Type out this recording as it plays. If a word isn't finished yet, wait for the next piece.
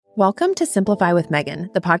Welcome to Simplify with Megan,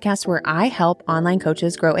 the podcast where I help online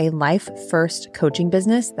coaches grow a life-first coaching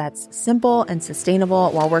business that's simple and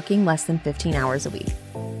sustainable while working less than 15 hours a week.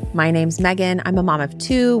 My name's Megan. I'm a mom of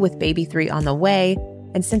two with baby 3 on the way.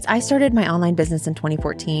 And since I started my online business in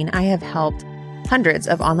 2014, I have helped hundreds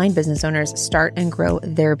of online business owners start and grow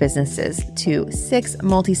their businesses to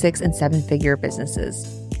multi-six and 7-figure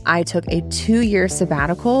businesses. I took a 2-year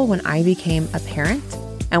sabbatical when I became a parent.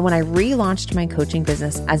 And when I relaunched my coaching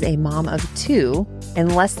business as a mom of 2,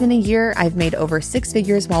 in less than a year, I've made over 6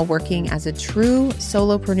 figures while working as a true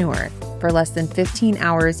solopreneur for less than 15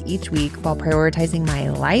 hours each week while prioritizing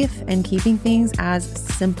my life and keeping things as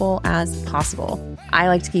simple as possible. I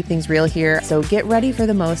like to keep things real here, so get ready for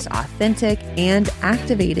the most authentic and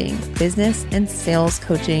activating business and sales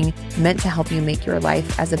coaching meant to help you make your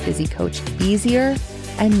life as a busy coach easier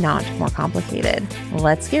and not more complicated.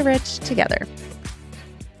 Let's get rich together.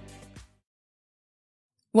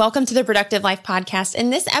 Welcome to the Productive Life Podcast. In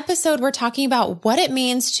this episode, we're talking about what it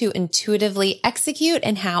means to intuitively execute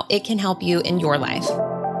and how it can help you in your life.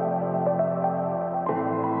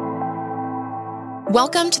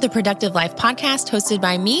 Welcome to the Productive Life Podcast, hosted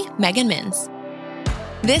by me, Megan Minns.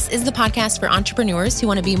 This is the podcast for entrepreneurs who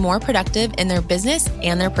want to be more productive in their business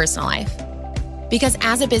and their personal life. Because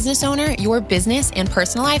as a business owner, your business and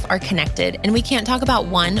personal life are connected, and we can't talk about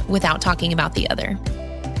one without talking about the other.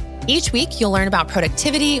 Each week, you'll learn about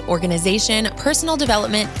productivity, organization, personal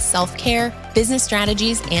development, self-care, business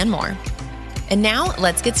strategies, and more. And now,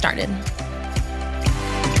 let's get started.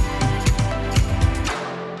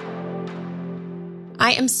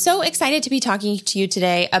 I am so excited to be talking to you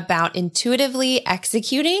today about intuitively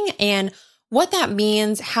executing and what that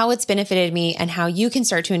means, how it's benefited me, and how you can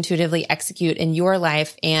start to intuitively execute in your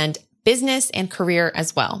life and business and career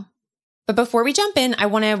as well. But before we jump in, I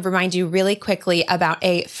want to remind you really quickly about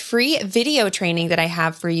a free video training that I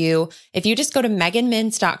have for you. If you just go to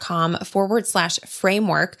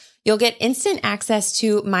meganminns.com/framework, you'll get instant access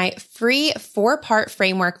to my free 4-part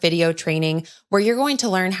framework video training where you're going to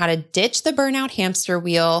learn how to ditch the burnout hamster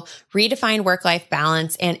wheel, redefine work-life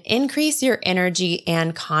balance, and increase your energy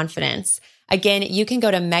and confidence. Again, you can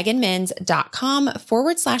go to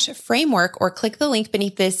meganminns.com/framework or click the link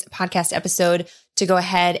beneath this podcast episode to go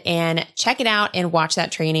ahead and check it out and watch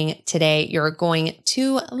that training today. You're going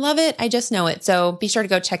to love it. I just know it. So be sure to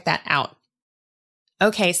go check that out.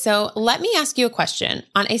 Okay, so let me ask you a question.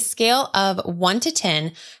 On a scale of 1 to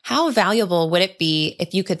 10, how valuable would it be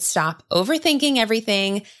if you could stop overthinking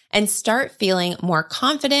everything and start feeling more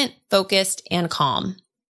confident, focused, and calm?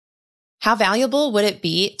 How valuable would it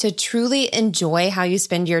be to truly enjoy how you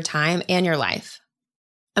spend your time and your life?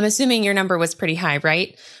 I'm assuming your number was pretty high,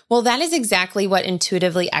 right? Well, that is exactly what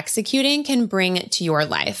intuitively executing can bring to your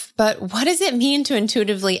life. But what does it mean to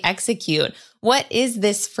intuitively execute? What is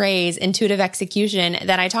this phrase, intuitive execution,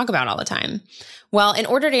 that I talk about all the time? Well, in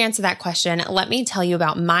order to answer that question, let me tell you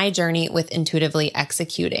about my journey with intuitively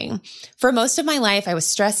executing. For most of my life, I was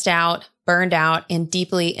stressed out, burned out, and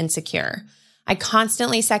deeply insecure. I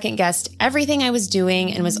constantly second-guessed everything I was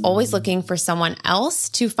doing and was always looking for someone else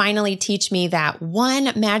to finally teach me that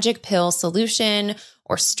one magic pill solution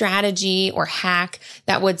or strategy or hack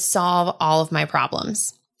that would solve all of my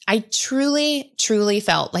problems. I truly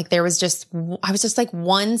felt like I was just like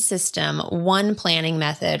one system, one planning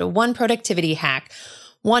method, one productivity hack,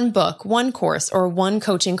 one book, one course, or one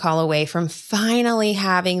coaching call away from finally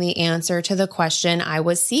having the answer to the question I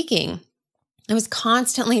was seeking. I was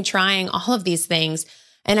constantly trying all of these things,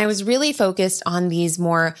 and I was really focused on these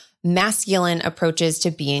more masculine approaches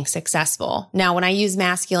to being successful. Now, when I use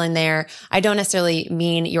masculine there, I don't necessarily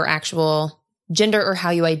mean your actual gender or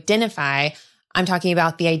how you identify. I'm talking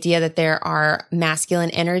about the idea that there are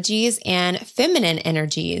masculine energies and feminine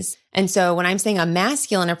energies. And so when I'm saying a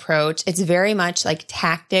masculine approach, it's very much like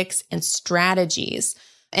tactics and strategies.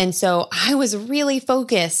 And so I was really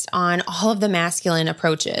focused on all of the masculine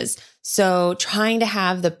approaches. So trying to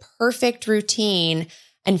have the perfect routine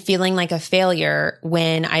and feeling like a failure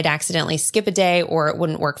when I'd accidentally skip a day or it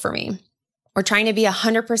wouldn't work for me. Or trying to be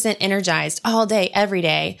 100% energized all day, every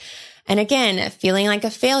day. And again, feeling like a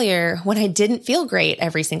failure when I didn't feel great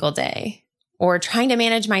every single day. Or trying to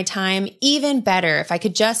manage my time even better. If I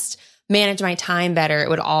could just manage my time better, it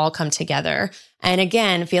would all come together. And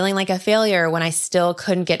again, feeling like a failure when I still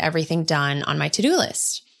couldn't get everything done on my to-do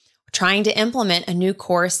list. Trying to implement a new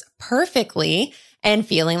course perfectly and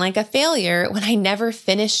feeling like a failure when I never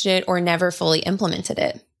finished it or never fully implemented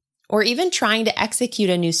it. Or even trying to execute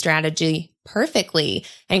a new strategy perfectly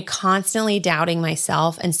and constantly doubting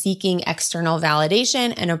myself and seeking external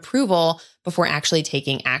validation and approval before actually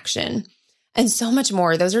taking action. and so much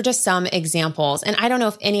more. Those are just some examples. And I don't know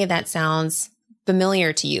if any of that sounds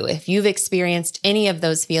familiar to you. If you've experienced any of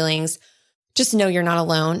those feelings, just know you're not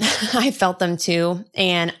alone. I felt them too.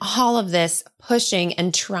 And all of this pushing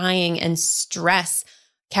and trying and stress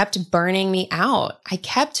kept burning me out. I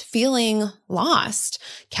kept feeling lost,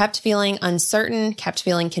 kept feeling uncertain, kept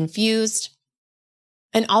feeling confused.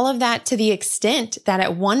 And all of that to the extent that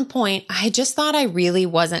at one point, I just thought I really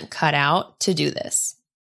wasn't cut out to do this.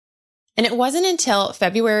 And it wasn't until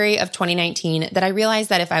February of 2019 that I realized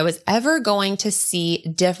that if I was ever going to see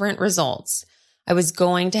different results, I was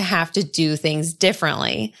going to have to do things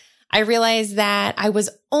differently. I realized that I was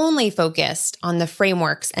only focused on the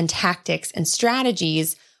frameworks and tactics and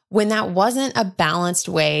strategies when that wasn't a balanced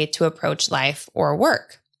way to approach life or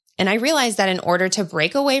work. And I realized that in order to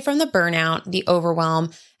break away from the burnout, the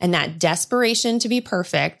overwhelm, and that desperation to be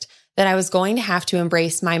perfect, that I was going to have to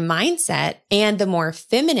embrace my mindset and the more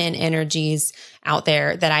feminine energies out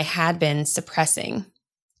there that I had been suppressing.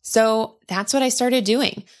 So that's what I started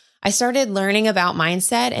doing. I started learning about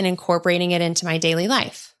mindset and incorporating it into my daily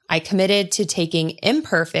life. I committed to taking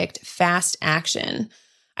imperfect, fast action.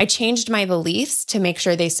 I changed my beliefs to make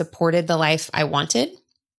sure they supported the life I wanted.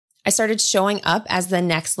 I started showing up as the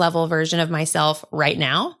next level version of myself right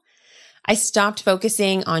now. I stopped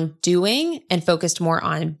focusing on doing and focused more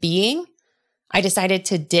on being. I decided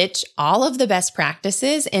to ditch all of the best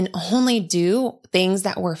practices and only do things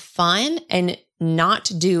that were fun and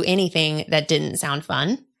not do anything that didn't sound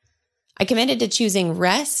fun. I committed to choosing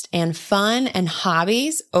rest and fun and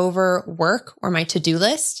hobbies over work or my to-do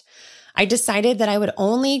list. I decided that I would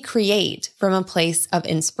only create from a place of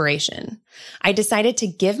inspiration. I decided to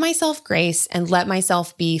give myself grace and let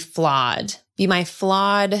myself be flawed, be my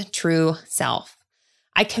flawed, true self.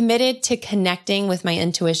 I committed to connecting with my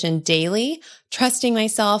intuition daily, trusting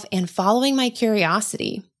myself, and following my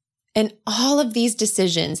curiosity. And all of these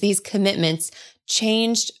decisions, these commitments,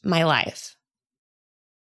 changed my life.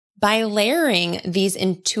 By layering these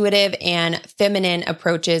intuitive and feminine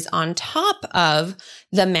approaches on top of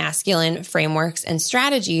the masculine frameworks and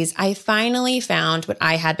strategies, I finally found what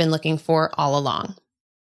I had been looking for all along.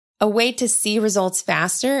 A way to see results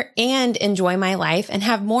faster and enjoy my life and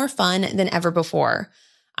have more fun than ever before.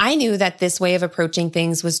 I knew that this way of approaching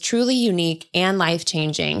things was truly unique and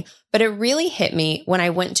life-changing, but it really hit me when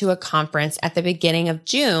I went to a conference at the beginning of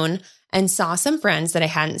June and saw some friends that I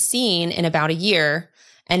hadn't seen in about a year.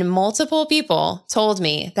 And multiple people told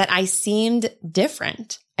me that I seemed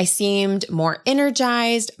different. I seemed more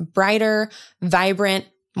energized, brighter, vibrant,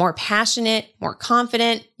 more passionate, more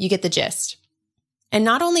confident. You get the gist. And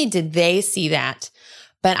not only did they see that,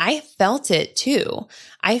 but I felt it too.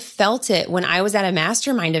 I felt it when I was at a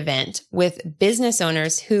mastermind event with business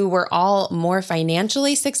owners who were all more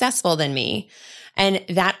financially successful than me. And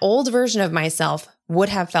that old version of myself would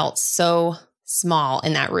have felt so small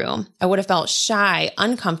in that room. I would have felt shy,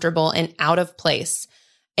 uncomfortable, and out of place.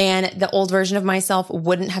 And the old version of myself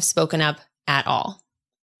wouldn't have spoken up at all.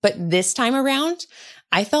 But this time around,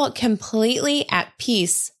 I felt completely at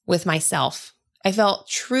peace with myself. I felt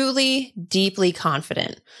truly, deeply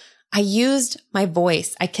confident. I used my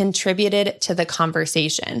voice. I contributed to the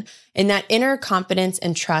conversation. And that inner confidence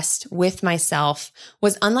and trust with myself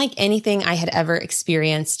was unlike anything I had ever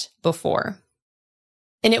experienced before.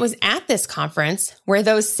 And it was at this conference where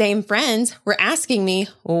those same friends were asking me,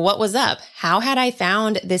 what was up? How had I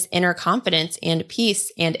found this inner confidence and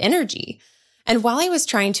peace and energy? And while I was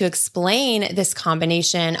trying to explain this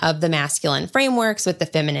combination of the masculine frameworks with the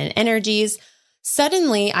feminine energies,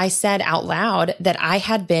 suddenly I said out loud that I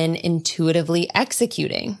had been intuitively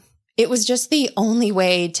executing. It was just the only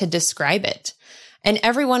way to describe it. And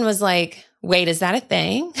everyone was like, wait, is that a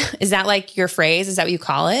thing? Is that like your phrase? Is that what you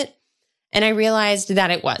call it? And I realized that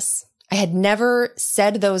it was. I had never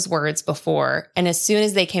said those words before. And as soon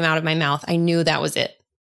as they came out of my mouth, I knew that was it.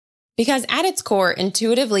 Because at its core,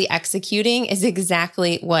 intuitively executing is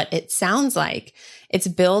exactly what it sounds like. It's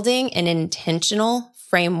building an intentional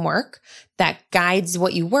framework that guides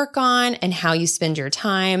what you work on and how you spend your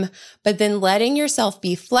time, but then letting yourself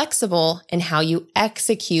be flexible in how you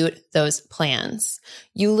execute those plans.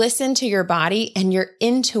 You listen to your body and your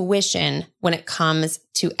intuition when it comes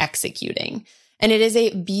to executing. And it is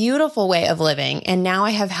a beautiful way of living. And now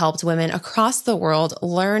I have helped women across the world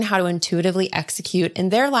learn how to intuitively execute in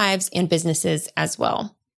their lives and businesses as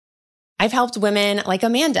well. I've helped women like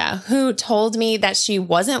Amanda, who told me that she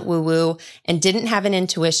wasn't woo-woo and didn't have an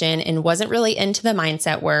intuition and wasn't really into the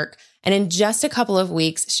mindset work. And in just a couple of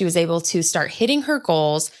weeks, she was able to start hitting her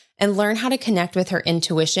goals and learn how to connect with her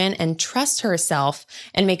intuition and trust herself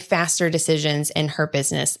and make faster decisions in her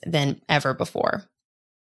business than ever before.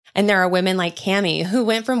 And there are women like Cami who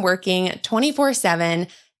went from working 24/7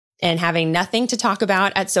 and having nothing to talk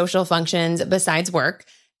about at social functions besides work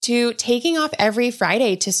to taking off every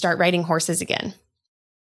Friday to start riding horses again.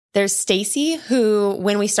 There's Stacy, who,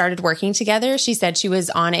 when we started working together, she said she was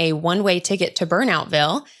on a one-way ticket to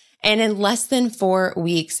Burnoutville, and in less than 4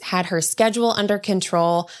 weeks had her schedule under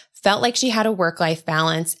control, felt like she had a work-life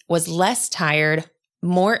balance, was less tired,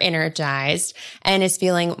 more energized, and is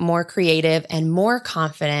feeling more creative and more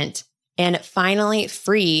confident, and finally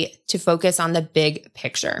free to focus on the big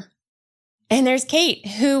picture. And there's Kate,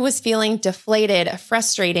 who was feeling deflated,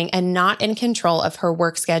 frustrating, and not in control of her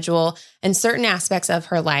work schedule and certain aspects of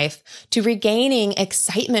her life, to regaining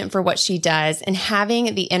excitement for what she does and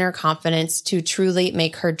having the inner confidence to truly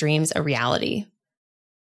make her dreams a reality.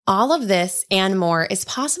 All of this and more is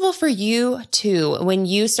possible for you too when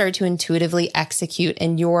you start to intuitively execute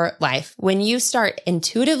in your life. When you start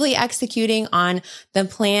intuitively executing on the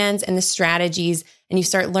plans and the strategies, and you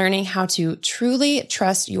start learning how to truly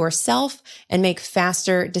trust yourself and make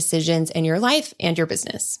faster decisions in your life and your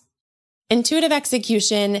business. Intuitive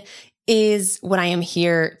execution is what I am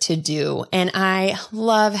here to do. And I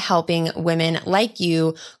love helping women like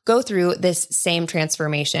you go through this same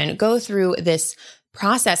transformation, go through this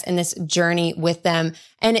process and this journey with them.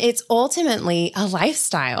 And it's ultimately a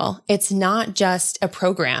lifestyle. It's not just a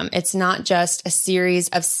program. It's not just a series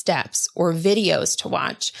of steps or videos to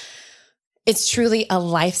watch. It's truly a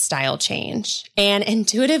lifestyle change. And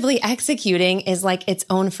intuitively executing is like its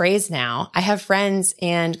own phrase now. I have friends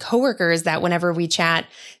and coworkers that whenever we chat,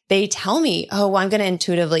 they tell me, oh, well, I'm going to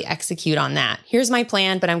intuitively execute on that. Here's my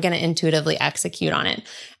plan, but I'm going to intuitively execute on it.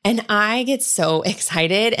 And I get so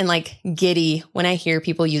excited and like giddy when I hear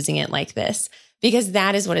people using it like this, because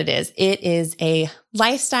that is what it is. It is a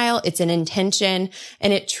lifestyle. It's an intention,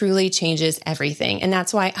 and it truly changes everything. And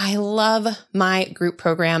that's why I love my group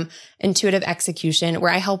program, Intuitive Execution,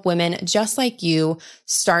 where I help women just like you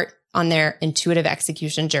start on their intuitive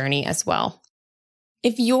execution journey as well.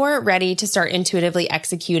 If you're ready to start intuitively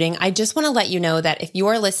executing, I just want to let you know that if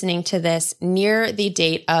you're listening to this near the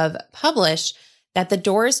date of publish, that the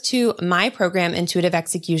doors to my program, Intuitive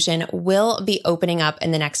Execution, will be opening up in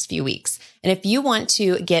the next few weeks. And if you want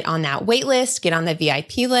to get on that wait list, get on the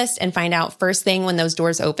VIP list, and find out first thing when those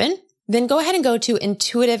doors open, then go ahead and go to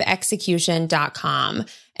intuitiveexecution.com.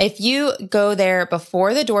 If you go there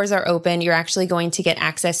before the doors are open, you're actually going to get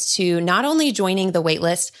access to not only joining the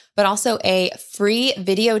waitlist, but also a free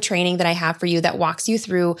video training that I have for you that walks you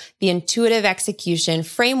through the intuitive execution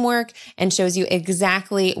framework and shows you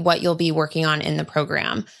exactly what you'll be working on in the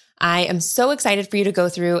program. I am so excited for you to go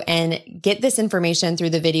through and get this information through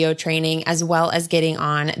the video training, as well as getting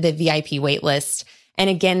on the VIP waitlist. And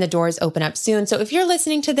again, the doors open up soon. So if you're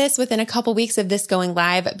listening to this within a couple weeks of this going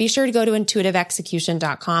live, be sure to go to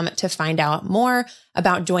intuitiveexecution.com to find out more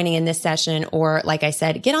about joining in this session, or like I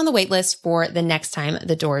said, get on the wait list for the next time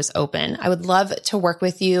the doors open. I would love to work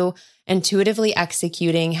with you. Intuitively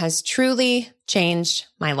executing has truly changed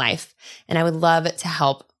my life, and I would love to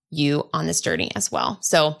help you on this journey as well.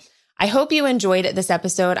 So I hope you enjoyed this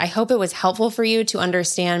episode. I hope it was helpful for you to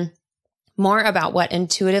understand more about what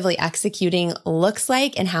intuitively executing looks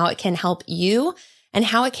like and how it can help you and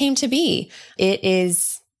how it came to be. It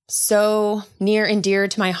is so near and dear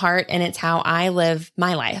to my heart, and it's how I live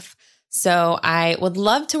my life. So I would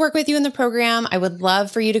love to work with you in the program. I would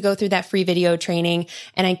love for you to go through that free video training,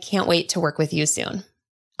 and I can't wait to work with you soon.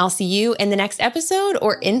 I'll see you in the next episode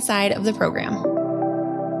or inside of the program.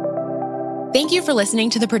 Thank you for listening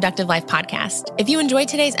to the Productive Life Podcast. If you enjoyed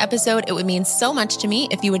today's episode, it would mean so much to me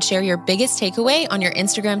if you would share your biggest takeaway on your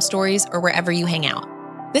Instagram stories or wherever you hang out.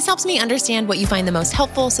 This helps me understand what you find the most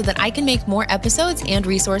helpful so that I can make more episodes and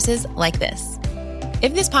resources like this.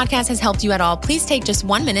 If this podcast has helped you at all, please take just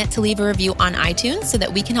 1 minute to leave a review on iTunes so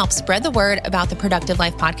that we can help spread the word about the Productive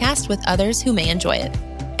Life Podcast with others who may enjoy it.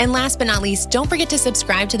 And last but not least, don't forget to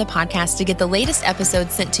subscribe to the podcast to get the latest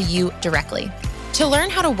episodes sent to you directly. To learn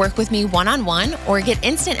how to work with me one-on-one or get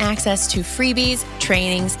instant access to freebies,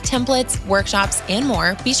 trainings, templates, workshops, and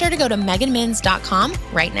more, be sure to go to meganminns.com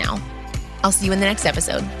right now. I'll see you in the next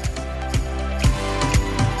episode.